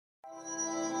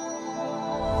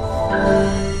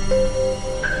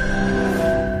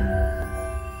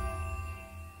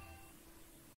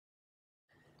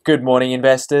Good morning,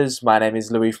 investors. My name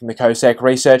is Louis from the COSEC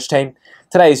research team.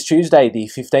 Today is Tuesday, the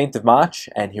 15th of March,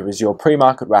 and here is your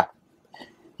pre-market wrap.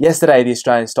 Yesterday, the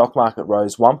Australian stock market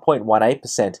rose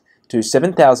 1.18% to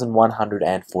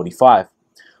 7,145,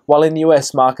 while in the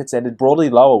US, markets ended broadly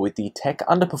lower with the tech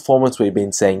underperformance we've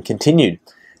been seeing continued,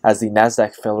 as the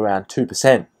Nasdaq fell around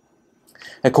 2%.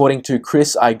 According to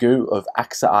Chris Igu of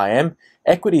AXA IM,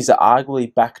 equities are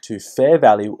arguably back to fair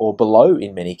value or below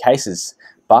in many cases,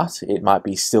 but it might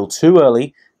be still too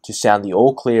early to sound the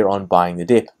all clear on buying the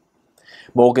dip.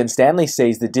 Morgan Stanley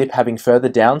sees the dip having further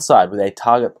downside with a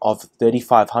target of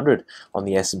 3,500 on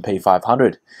the S&P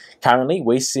 500. Currently,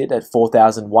 we sit at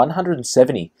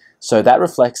 4,170, so that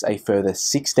reflects a further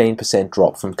 16%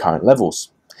 drop from current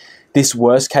levels. This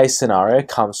worst case scenario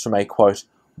comes from a, quote,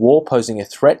 war posing a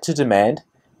threat to demand,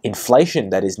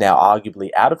 inflation that is now arguably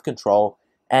out of control,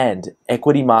 and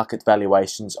equity market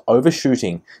valuations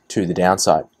overshooting to the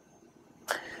downside.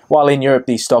 While in Europe,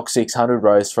 the Stock 600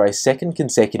 rose for a second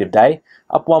consecutive day,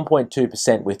 up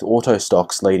 1.2% with auto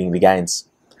stocks leading the gains.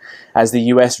 As the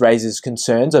US raises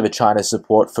concerns over China's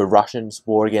support for Russia's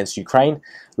war against Ukraine,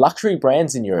 luxury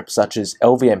brands in Europe such as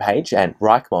LVMH and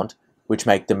Reichmond, which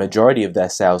make the majority of their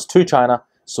sales to China,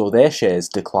 saw their shares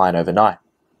decline overnight.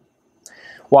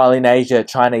 While in Asia,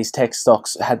 Chinese tech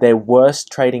stocks had their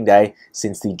worst trading day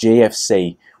since the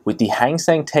GFC, with the Hang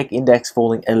Seng Tech Index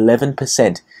falling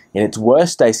 11% in its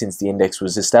worst day since the index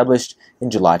was established in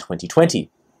July 2020.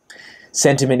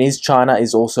 Sentiment in China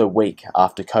is also weak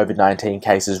after COVID-19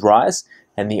 cases rise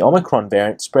and the Omicron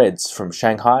variant spreads from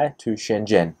Shanghai to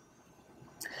Shenzhen.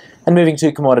 And moving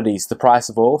to commodities, the price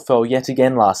of oil fell yet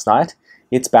again last night.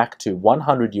 It's back to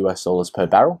 $100 per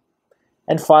barrel.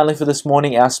 And finally for this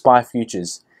morning, our SPY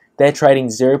futures. They're trading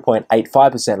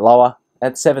 0.85% lower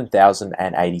at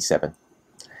 7,087.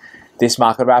 This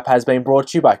market wrap has been brought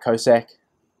to you by COSEC,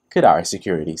 Kadari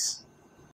Securities.